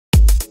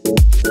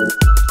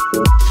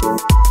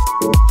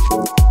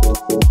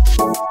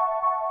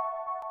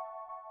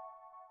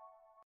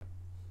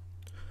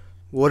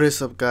What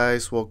is up,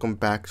 guys? Welcome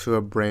back to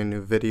a brand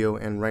new video,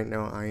 and right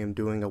now I am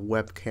doing a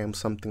webcam,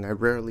 something I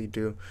rarely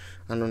do.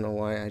 I don't know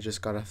why. I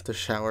just got off the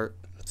shower,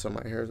 so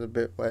my hair is a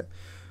bit wet.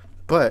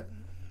 But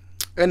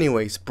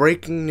anyways,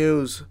 breaking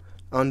news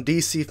on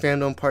DC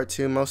Fandom Part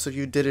 2. Most of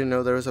you didn't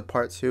know there was a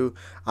Part 2.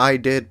 I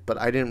did, but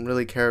I didn't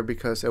really care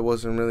because it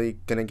wasn't really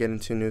gonna get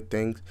into new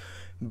things.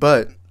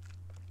 But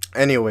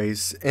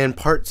anyways, in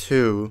Part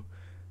 2,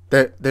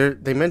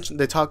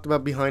 they talked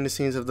about behind the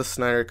scenes of the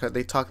Snyder Cut.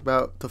 They talked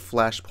about the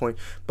Flashpoint,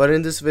 but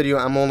in this video,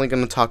 I'm only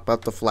gonna talk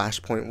about the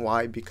Flashpoint.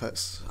 Why?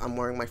 Because I'm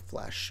wearing my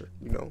Flash shirt.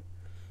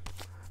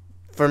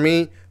 For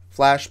me,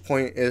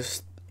 Flashpoint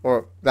is,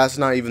 or that's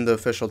not even the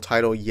official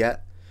title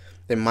yet.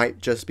 It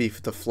might just be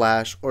the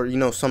Flash,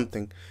 or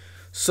something.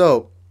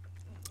 So,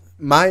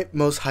 my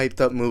most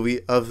hyped up movie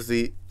of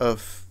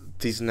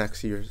these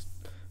next years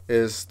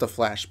is the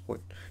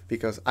Flashpoint,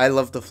 because I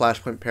love the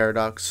Flashpoint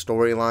Paradox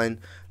storyline.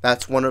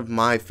 That's one of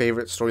my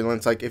favorite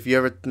storylines. Like, if you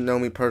ever know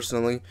me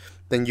personally,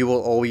 then you will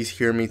always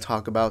hear me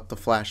talk about the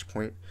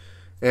Flashpoint.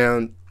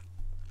 And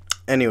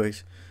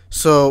anyways,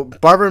 so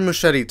Barbara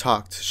Muschietti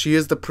talked. She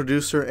is the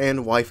producer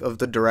and wife of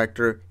the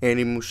director,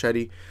 Andy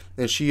Muschietti,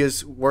 and she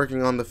is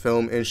working on the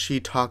film, and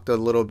she talked a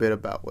little bit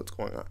about what's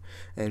going on.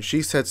 And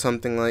she said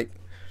something like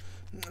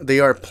they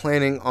are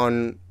planning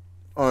on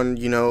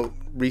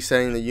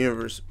resetting the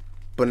universe,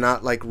 but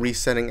not like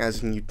resetting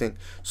as in you think.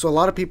 So a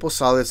lot of people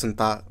saw this and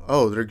thought,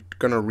 oh, they're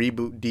gonna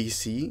reboot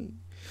DC,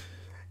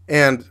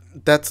 and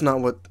that's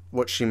not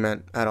what she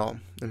meant at all,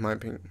 in my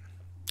opinion.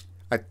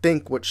 I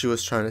think what she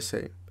was trying to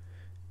say,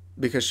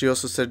 because she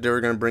also said they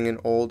were gonna bring in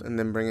old and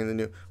then bring in the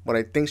new. What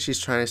I think she's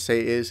trying to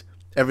say is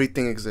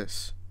everything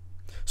exists.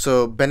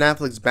 So Ben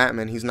Affleck's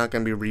Batman, he's not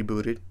gonna be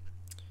rebooted.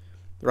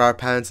 Robert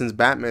Pattinson's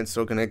Batman's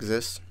still gonna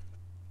exist,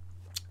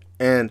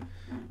 and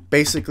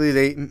basically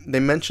they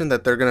mentioned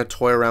that they're gonna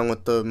toy around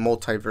with the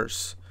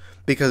multiverse,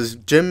 because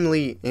Jim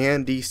Lee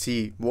and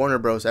DC, Warner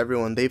Bros,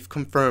 everyone, they've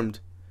confirmed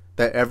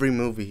that every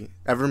movie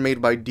ever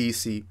made by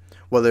DC,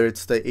 whether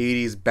it's the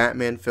 80s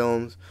Batman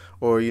films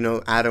or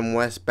Adam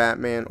West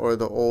Batman or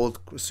the old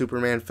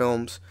Superman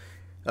films,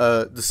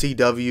 the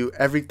CW,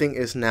 everything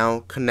is now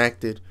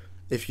connected.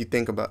 If you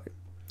think about it,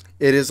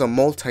 it is a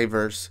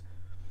multiverse.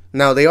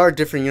 Now, they are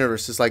different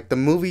universes. Like, the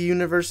movie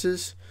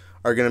universes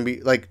are going to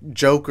be like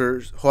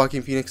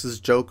Joaquin Phoenix's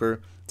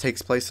Joker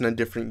takes place in a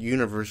different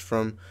universe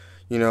from,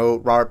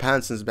 Robert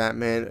Pattinson's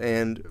Batman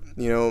and,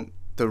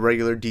 the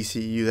regular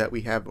DCU that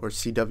we have, or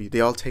CW.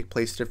 They all take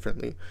place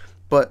differently,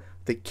 but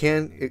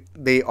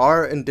they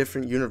are in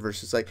different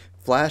universes. Like,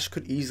 Flash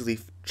could easily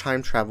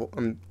time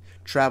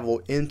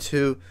travel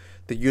into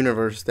the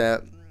universe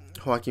that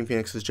Joaquin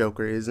Phoenix's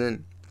Joker is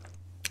in.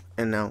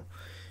 And now,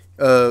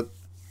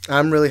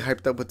 I'm really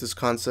hyped up with this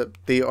concept.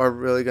 They are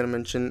really going to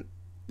mention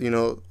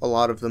a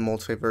lot of the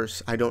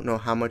multiverse. I don't know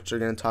how much they're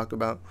going to talk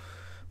about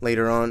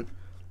later on.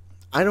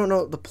 I don't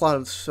know the plot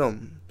of this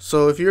film.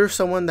 So if you're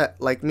someone that,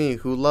 like me,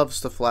 who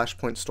loves the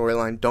Flashpoint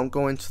storyline, don't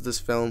go into this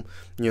film,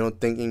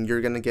 thinking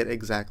you're going to get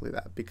exactly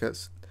that,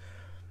 because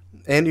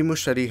Andy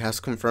Muschietti has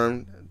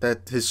confirmed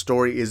that his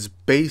story is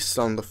based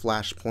on the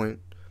Flashpoint,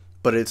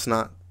 but it's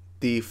not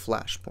the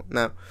Flashpoint.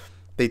 Now,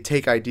 they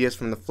take ideas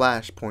from the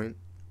Flashpoint,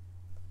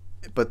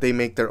 but they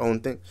make their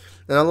own thing.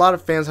 And a lot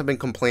of fans have been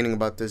complaining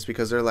about this,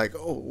 because they're like,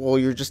 oh, well,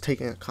 you're just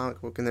taking a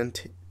comic book and then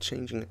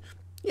changing it.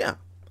 Yeah,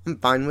 I'm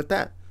fine with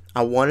that.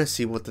 I want to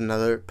see what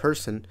another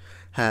person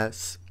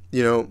has,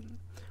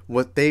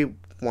 what they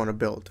want to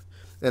build.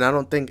 And I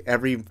don't think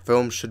every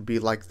film should be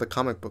like the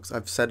comic books.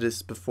 I've said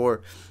this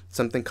before.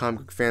 Something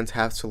comic book fans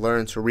have to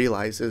learn to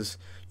realize is,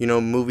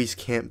 movies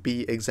can't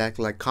be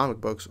exactly like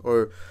comic books,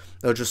 or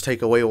they'll just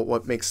take away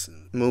what makes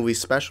movies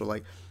special.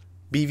 Like,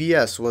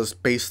 BVS was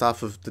based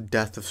off of the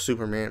death of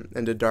Superman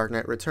in The Dark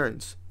Knight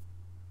Returns.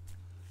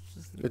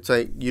 It's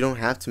like, you don't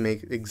have to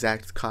make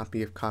exact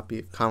copy of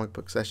comic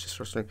books. That's just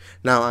frustrating.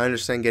 Now, I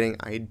understand getting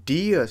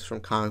ideas from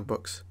comic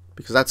books,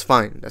 because that's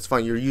fine. That's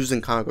fine. You're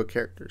using comic book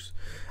characters.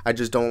 I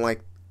just don't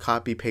like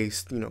copy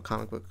paste,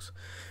 comic books.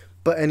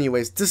 But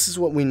anyways, this is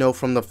what we know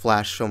from the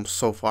Flash film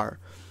so far.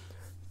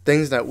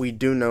 Things that we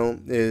do know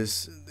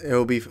is it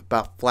will be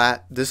about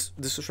flat. This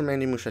is from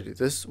Andy Muschietti.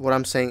 This, what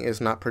I'm saying, is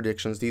not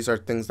predictions. These are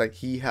things that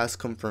he has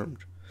confirmed.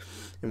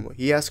 And what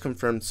he has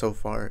confirmed so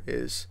far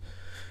is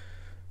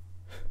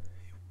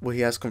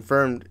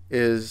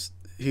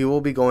he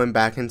will be going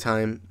back in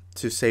time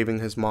to saving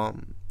his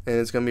mom. And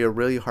it's going to be a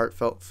really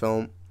heartfelt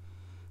film.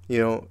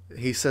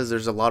 He says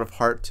there's a lot of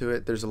heart to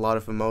it. There's a lot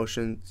of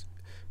emotions.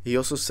 He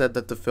also said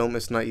that the film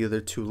is not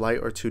either too light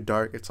or too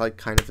dark. It's like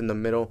kind of in the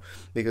middle,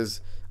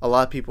 because a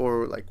lot of people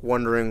were like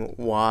wondering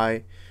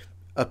why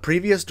a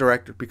previous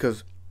director,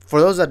 because for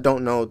those that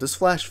don't know, this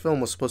Flash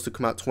film was supposed to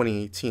come out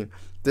 2018.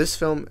 This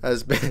film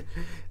has been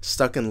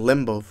stuck in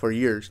limbo for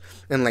years.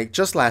 And like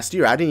just last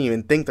year, I didn't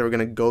even think they were going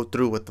to go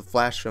through with the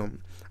Flash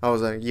film. I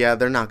was like, yeah,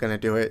 they're not going to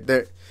do it.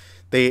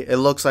 It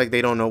looks like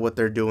they don't know what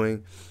they're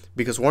doing,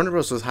 because Warner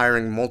Bros. Was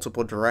hiring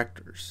multiple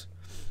directors.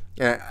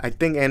 I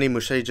think Andy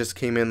Muschietti just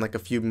came in like a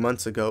few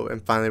months ago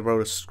and finally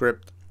wrote a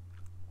script.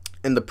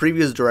 And the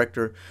previous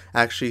director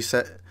actually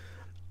said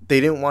they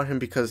didn't want him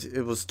because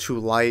it was too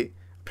light.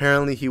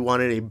 Apparently, he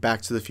wanted a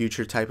Back to the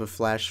Future type of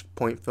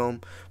Flashpoint film,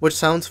 which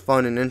sounds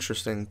fun and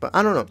interesting, but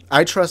I don't know.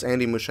 I trust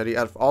Andy Muschietti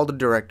out of all the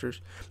directors.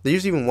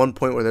 There's even one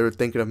point where they were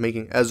thinking of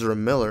making Ezra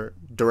Miller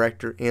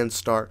director and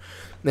star.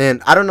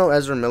 And I don't know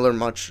Ezra Miller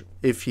much,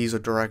 if he's a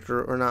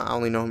director or not. I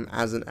only know him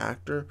as an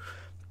actor.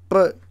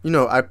 But,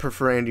 I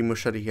prefer Andy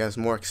Muschietti. He has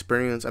more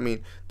experience. I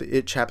mean, the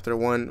It Chapter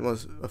 1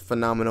 was a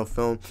phenomenal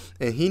film.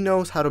 And he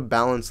knows how to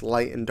balance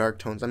light and dark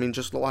tones. I mean,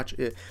 just watch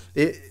It.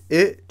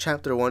 It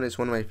Chapter 1 is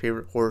one of my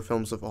favorite horror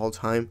films of all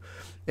time.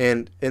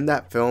 And in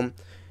that film,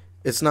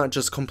 it's not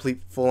just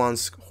complete full-on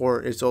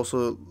horror. It's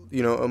also,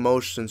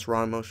 emotions,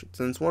 raw emotions.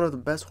 And it's one of the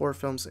best horror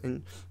films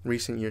in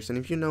recent years. And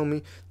if you know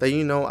me,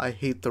 then I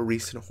hate the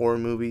recent horror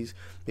movies.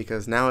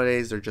 Because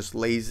nowadays, they're just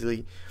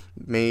lazily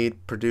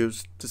made,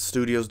 produced. The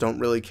studios don't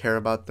really care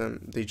about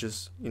them. They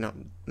just,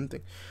 and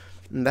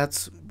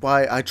that's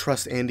why I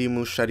trust Andy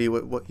Muschietti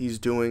with what he's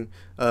doing.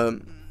 I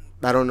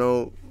don't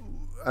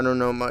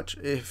know much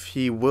if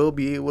he will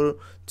be able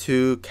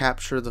to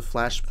capture the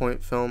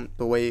Flashpoint film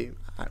the way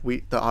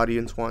the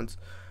audience wants,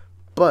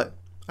 but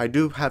I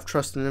do have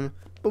trust in him.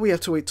 But we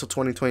have to wait till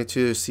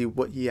 2022 to see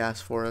what he has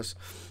for us.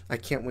 I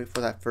can't wait for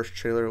that first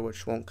trailer,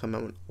 which won't come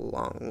out in a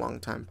long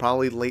time,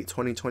 probably late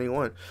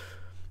 2021,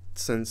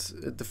 since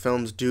the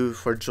film's due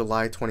for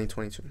July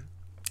 2022.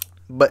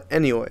 But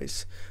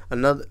anyways,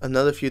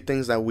 another few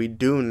things that we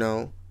do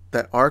know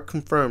that are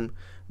confirmed.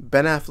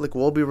 Ben Affleck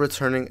will be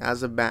returning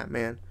as a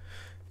Batman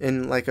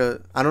in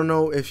I don't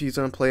know if he's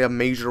going to play a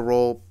major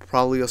role,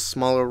 probably a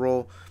smaller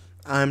role.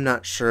 I'm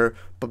not sure,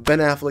 but Ben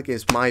Affleck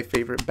is my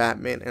favorite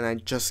Batman, and I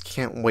just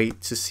can't wait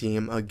to see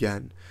him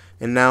again.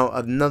 And now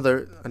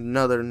another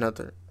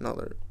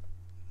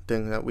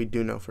thing that we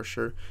do know for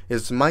sure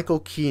is Michael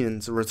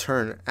Keaton's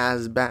return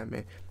as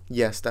Batman.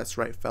 Yes, that's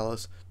right,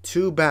 fellas.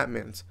 2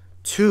 Batmans.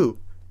 2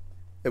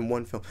 in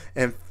one film.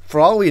 And for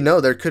all we know,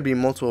 there could be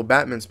multiple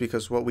Batmans,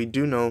 because what we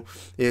do know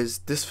is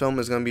this film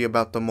is going to be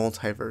about the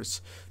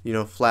multiverse.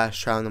 Flash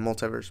traveling the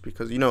multiverse,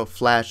 because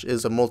Flash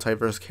is a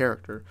multiverse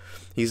character.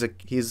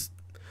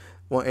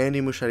 What Andy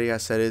Muschietti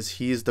has said is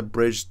he's the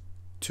bridge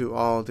to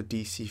all the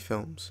DC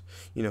films.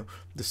 The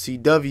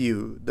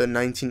CW, the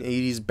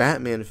 1980s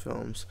Batman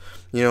films,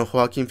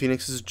 Joaquin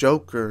Phoenix's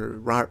Joker,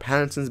 Robert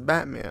Pattinson's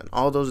Batman,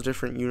 all those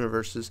different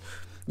universes.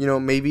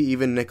 Maybe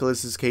even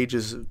Nicolas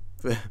Cage's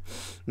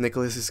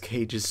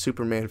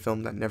Superman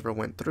film that never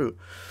went through.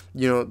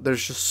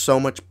 There's just so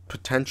much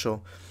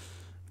potential.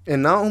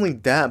 And not only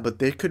that, but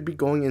they could be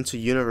going into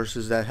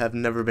universes that have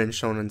never been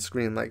shown on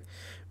screen. Like,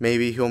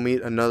 maybe he'll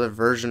meet another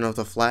version of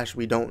the Flash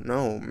we don't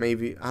know.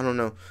 Maybe, I don't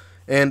know.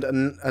 And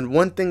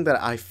one thing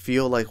that I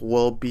feel like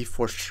will be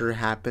for sure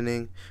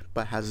happening,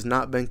 but has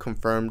not been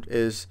confirmed,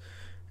 is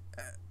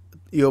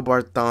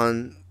Eobard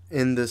Thawne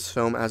in this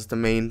film as the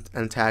main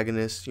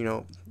antagonist,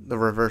 the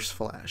Reverse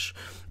Flash.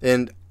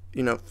 And,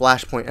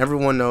 Flashpoint,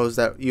 everyone knows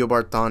that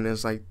Eobard Thawne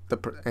is like the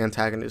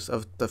antagonist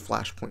of the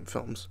Flashpoint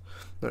films.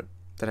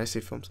 Did I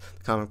say films?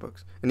 The comic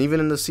books. And even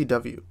in the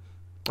CW.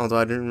 Although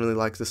I didn't really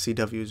like the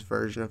CW's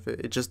version of it.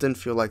 It just didn't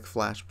feel like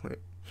Flashpoint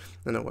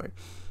in a way.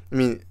 I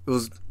mean, it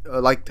was, I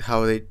liked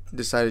how they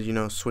decided,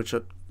 switch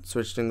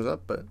things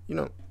up, but,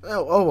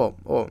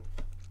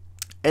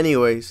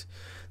 Anyways,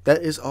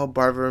 that is all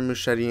Barbara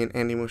Muschietti and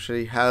Andy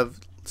Muschietti have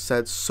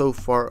said so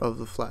far of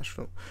the Flash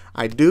film.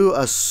 I do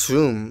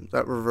assume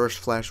that Reverse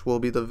Flash will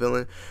be the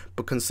villain,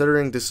 but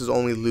considering this is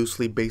only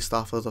loosely based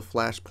off of the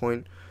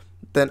Flashpoint,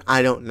 then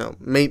I don't know.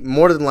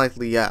 More than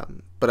likely, yeah,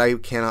 but I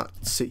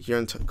cannot sit here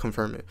and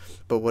confirm it.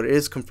 But what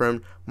is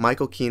confirmed,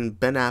 Michael Keaton,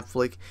 Ben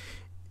Affleck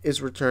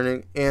is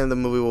returning, and the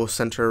movie will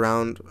center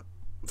around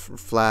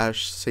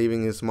Flash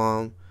saving his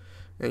mom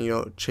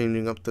and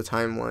changing up the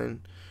timeline.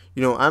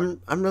 I'm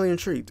really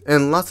intrigued.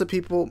 And lots of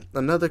people,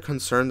 another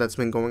concern that's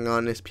been going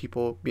on is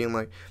people being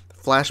like,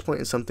 Flashpoint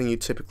is something you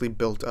typically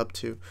build up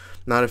to,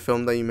 not a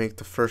film that you make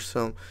the first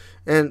film.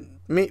 And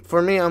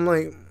for me, I'm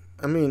like,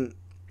 I'm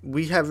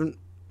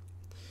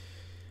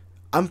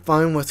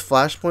fine with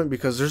Flashpoint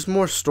because there's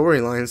more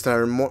storylines that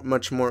are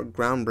much more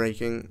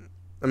groundbreaking.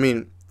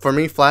 For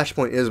me,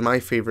 Flashpoint is my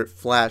favorite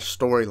Flash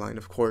storyline,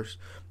 of course.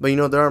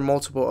 But, there are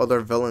multiple other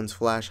villains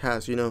Flash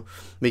has.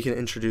 We can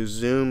introduce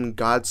Zoom,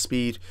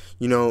 Godspeed,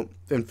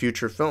 in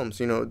future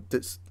films.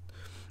 This,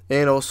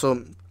 and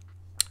also,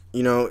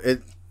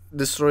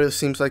 this story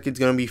seems like it's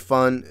going to be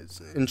fun,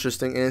 it's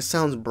interesting, and it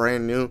sounds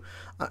brand new.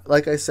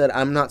 Like I said,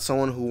 I'm not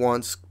someone who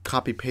wants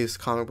copy-paste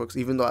comic books,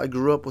 even though I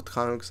grew up with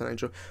comic books and I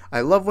enjoy.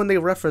 I love when they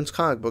reference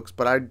comic books,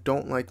 but I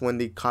don't like when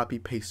they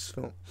copy-paste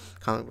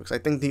comic books. I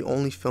think the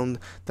only film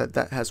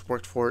that has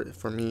worked for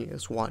me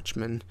is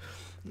Watchmen.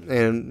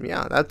 And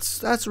yeah,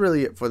 that's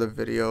really it for the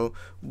video.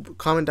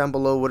 Comment down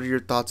below, what are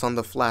your thoughts on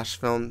the Flash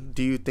film?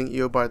 Do you think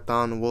Eobard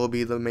Thawne will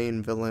be the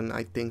main villain?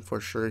 I think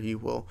for sure he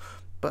will,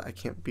 but I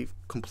can't be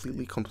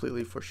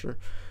completely for sure.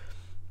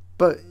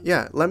 But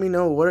yeah, let me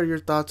know, what are your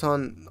thoughts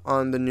on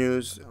the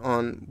news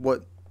on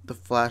what the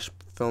Flash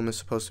film is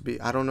supposed to be.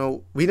 I don't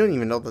know. We don't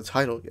even know the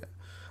title yet.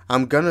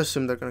 I'm gonna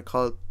assume they're gonna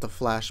call it the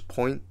Flash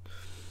Point,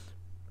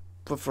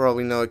 but for all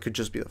we know, it could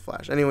just be the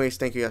Flash. Anyways,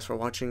 thank you guys for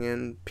watching,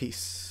 and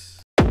peace.